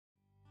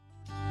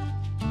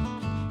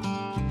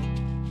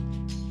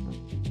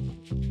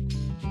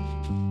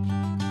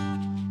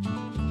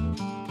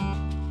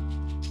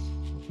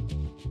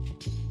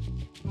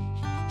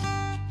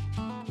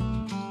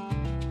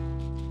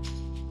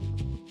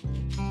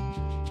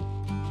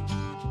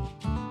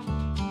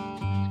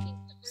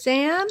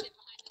Sam?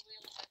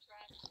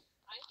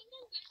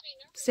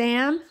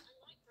 Sam?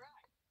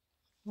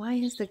 Why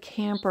is the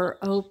camper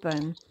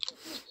open?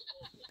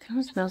 It kind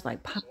of smells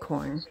like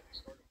popcorn.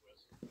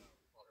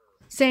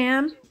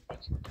 Sam?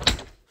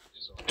 What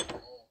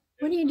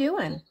are you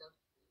doing?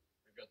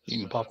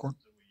 Eating popcorn.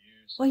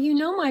 Well, you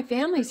know my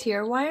family's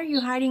here. Why are you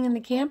hiding in the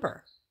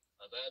camper?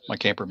 My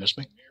camper missed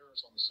me.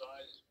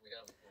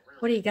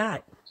 What do you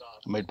got?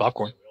 I made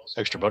popcorn,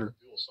 extra butter.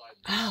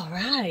 Oh,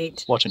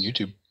 right. Watching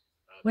YouTube.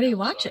 What are you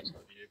watching?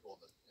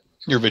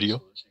 Your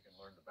video.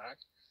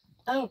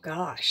 Oh,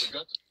 gosh.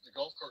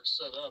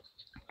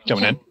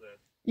 Coming in.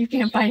 You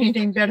can't find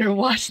anything better to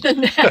watch than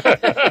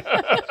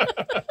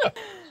that.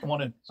 Come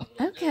on in.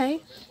 Okay.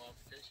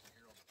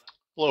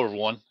 Hello,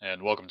 everyone,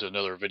 and welcome to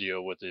another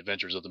video with the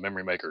Adventures of the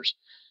Memory Makers.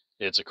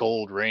 It's a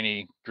cold,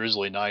 rainy,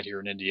 drizzly night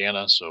here in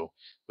Indiana, so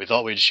we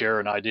thought we'd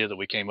share an idea that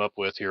we came up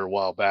with here a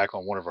while back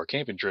on one of our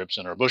camping trips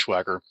in our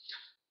Bushwacker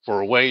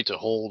for a way to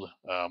hold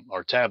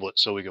our tablet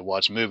so we could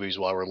watch movies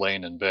while we're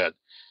laying in bed.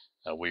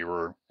 We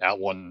were out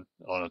on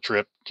a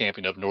trip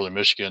camping up in northern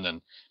Michigan, and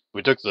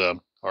we took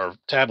our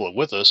tablet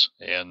with us,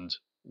 and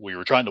we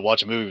were trying to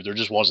watch a movie. There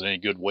just wasn't any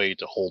good way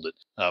to hold it.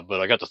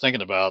 But I got to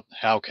thinking about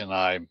how can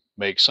I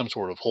make some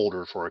sort of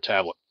holder for a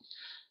tablet.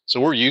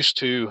 So we're used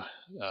to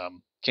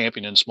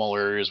camping in small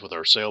areas with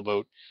our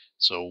sailboat.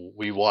 So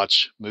we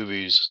watch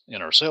movies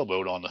in our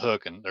sailboat on the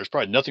hook, and there's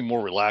probably nothing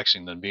more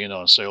relaxing than being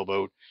on a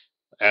sailboat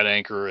at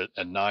anchor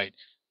at night,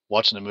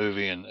 watching a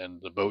movie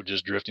and the boat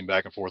just drifting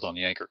back and forth on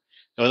the anchor.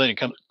 The only thing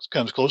that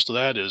comes close to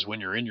that is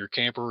when you're in your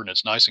camper and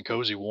it's nice and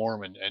cozy,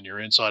 warm, and you're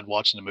inside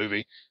watching the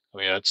movie. I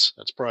mean, that's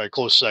probably a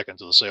close second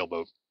to the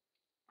sailboat.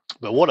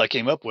 But what I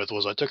came up with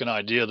was I took an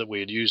idea that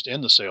we had used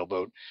in the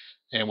sailboat,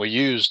 and we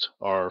used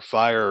our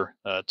Fire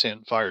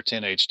 10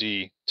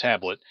 HD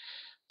tablet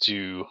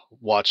to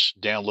watch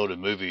downloaded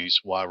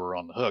movies while we're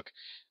on the hook.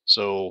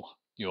 So,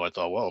 I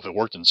thought, well, if it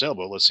worked in the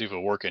sailboat, let's see if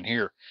it'll work in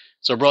here.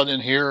 So I brought it in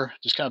here,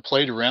 just kind of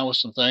played around with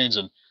some things,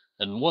 and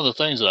one of the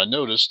things that I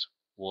noticed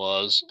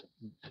was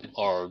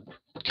our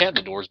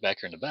cabinet doors back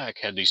here in the back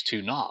had these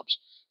two knobs,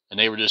 and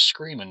they were just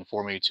screaming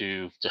for me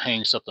to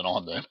hang something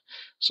on them.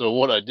 So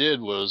what I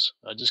did was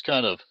I just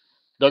kind of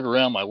dug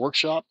around my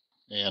workshop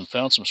and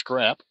found some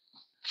scrap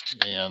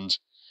and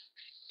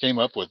came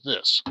up with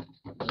this.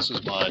 This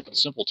is my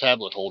simple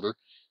tablet holder,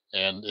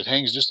 and it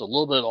hangs just a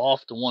little bit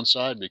off to one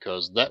side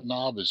because that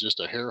knob is just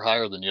a hair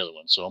higher than the other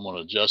one. So I'm going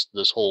to adjust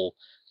this hole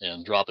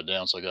and drop it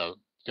down so I got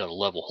a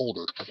level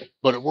holder.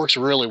 But it works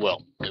really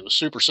well. It was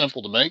super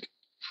simple to make.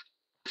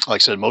 Like I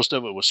said, most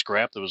of it was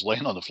scrap that was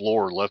laying on the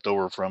floor left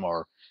over from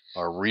our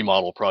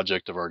remodel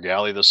project of our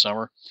galley this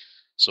summer.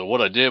 So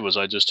what I did was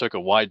I just took a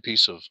wide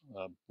piece of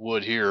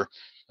wood here.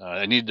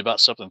 I needed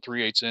about something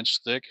 3/8 inch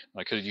thick.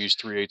 I could have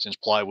used 3/8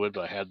 inch plywood,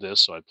 but I had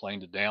this, so I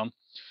planed it down.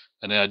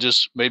 And then I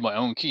just made my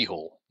own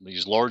keyhole.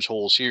 These large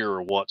holes here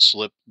are what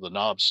the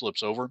knob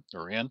slips over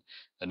or in,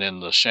 and then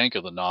the shank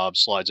of the knob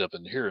slides up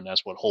into here, and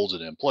that's what holds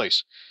it in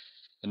place.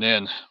 And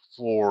then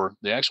for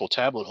the actual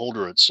tablet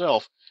holder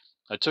itself,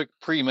 I took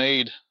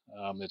pre-made,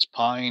 it's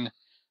pine,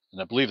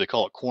 and I believe they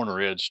call it corner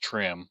edge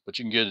trim, but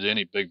you can get it at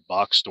any big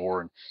box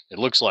store, and it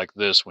looks like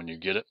this when you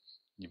get it.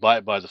 You buy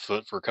it by the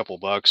foot for a couple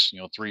bucks.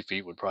 3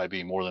 feet would probably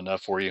be more than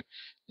enough for you.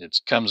 It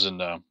comes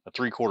in a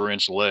 3/4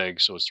 inch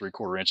leg, so it's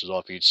 3/4 inches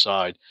off each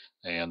side,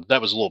 and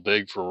that was a little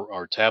big for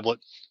our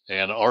tablet,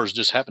 and ours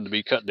just happened to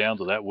be cut down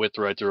to that width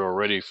right there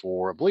already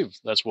for, I believe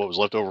that's what was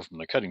left over from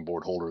the cutting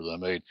board holder that I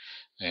made,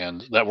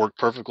 and that worked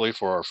perfectly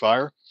for our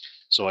fire.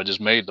 So I just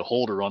made the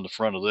holder on the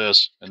front of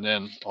this, and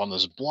then on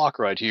this block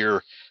right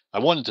here, I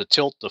wanted to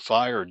tilt the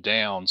fire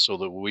down so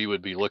that we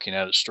would be looking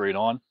at it straight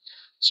on.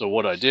 So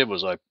what I did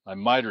was I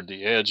mitered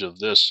the edge of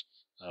this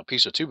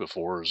piece of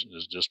 2x4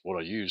 is just what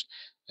I used,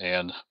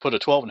 and put a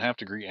 12.5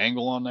 degree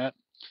angle on that.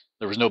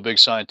 There was no big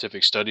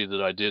scientific study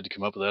that I did to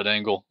come up with that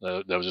angle.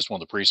 That was just one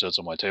of the presets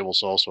on my table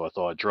saw, so I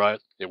thought I'd try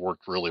it. It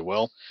worked really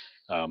well.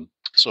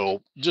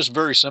 So just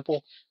very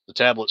simple. The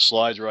tablet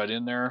slides right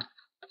in there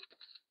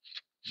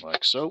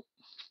like so,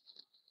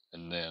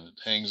 and then it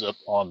hangs up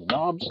on the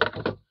knobs.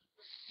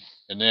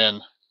 And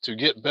then to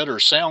get better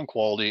sound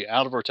quality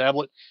out of our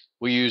tablet,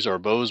 we use our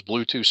Bose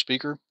Bluetooth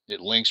speaker.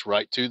 It links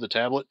right to the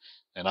tablet,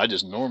 and I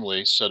just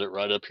normally set it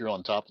right up here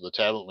on top of the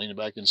tablet, lean it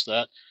back against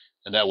that,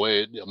 and that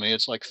way,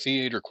 it's like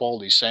theater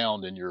quality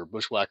sound in your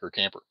Bushwacker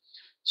camper.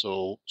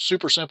 So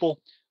super simple.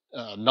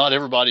 Not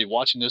everybody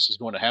watching this is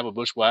going to have a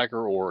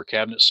Bushwacker or a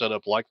cabinet set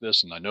up like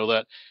this, and I know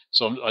that.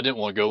 So I didn't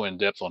want to go in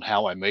depth on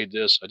how I made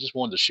this. I just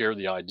wanted to share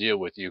the idea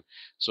with you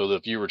so that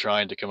if you were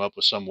trying to come up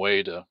with some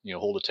way to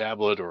hold a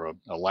tablet or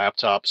a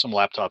laptop, some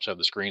laptops have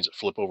the screens that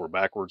flip over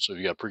backwards, so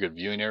you got a pretty good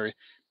viewing area.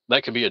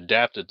 That could be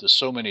adapted to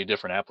so many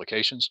different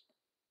applications.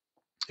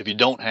 If you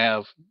don't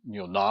have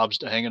knobs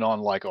to hang it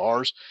on like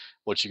ours,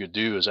 what you could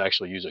do is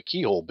actually use a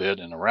keyhole bit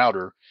and a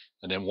router,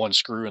 and then one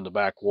screw in the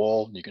back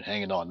wall. You can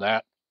hang it on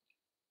that.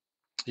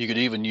 You could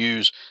even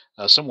use,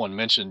 someone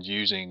mentioned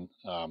using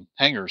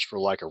hangers for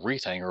like a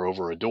wreath hanger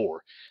over a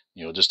door.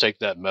 just take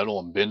that metal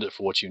and bend it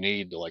for what you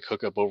need to like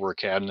hook up over a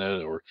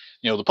cabinet, or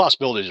the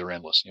possibilities are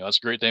endless. That's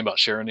the great thing about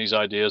sharing these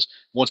ideas.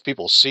 Once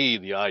people see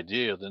the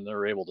idea, then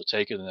they're able to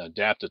take it and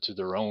adapt it to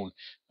their own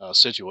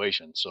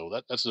situation. So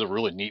that's the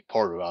really neat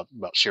part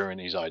about sharing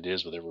these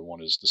ideas with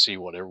everyone, is to see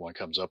what everyone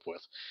comes up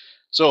with.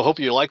 So I hope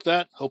you like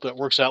that. Hope that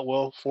works out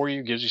well for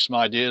you. Gives you some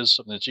ideas,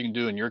 something that you can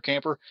do in your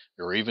camper,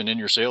 or even in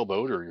your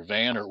sailboat or your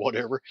van or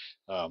whatever.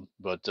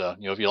 But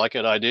if you like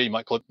that idea, you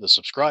might click the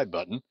subscribe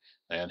button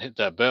and hit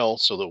that bell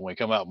so that when we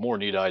come out with more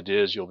neat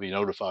ideas, you'll be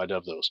notified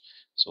of those.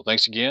 So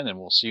thanks again, and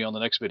we'll see you on the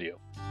next video.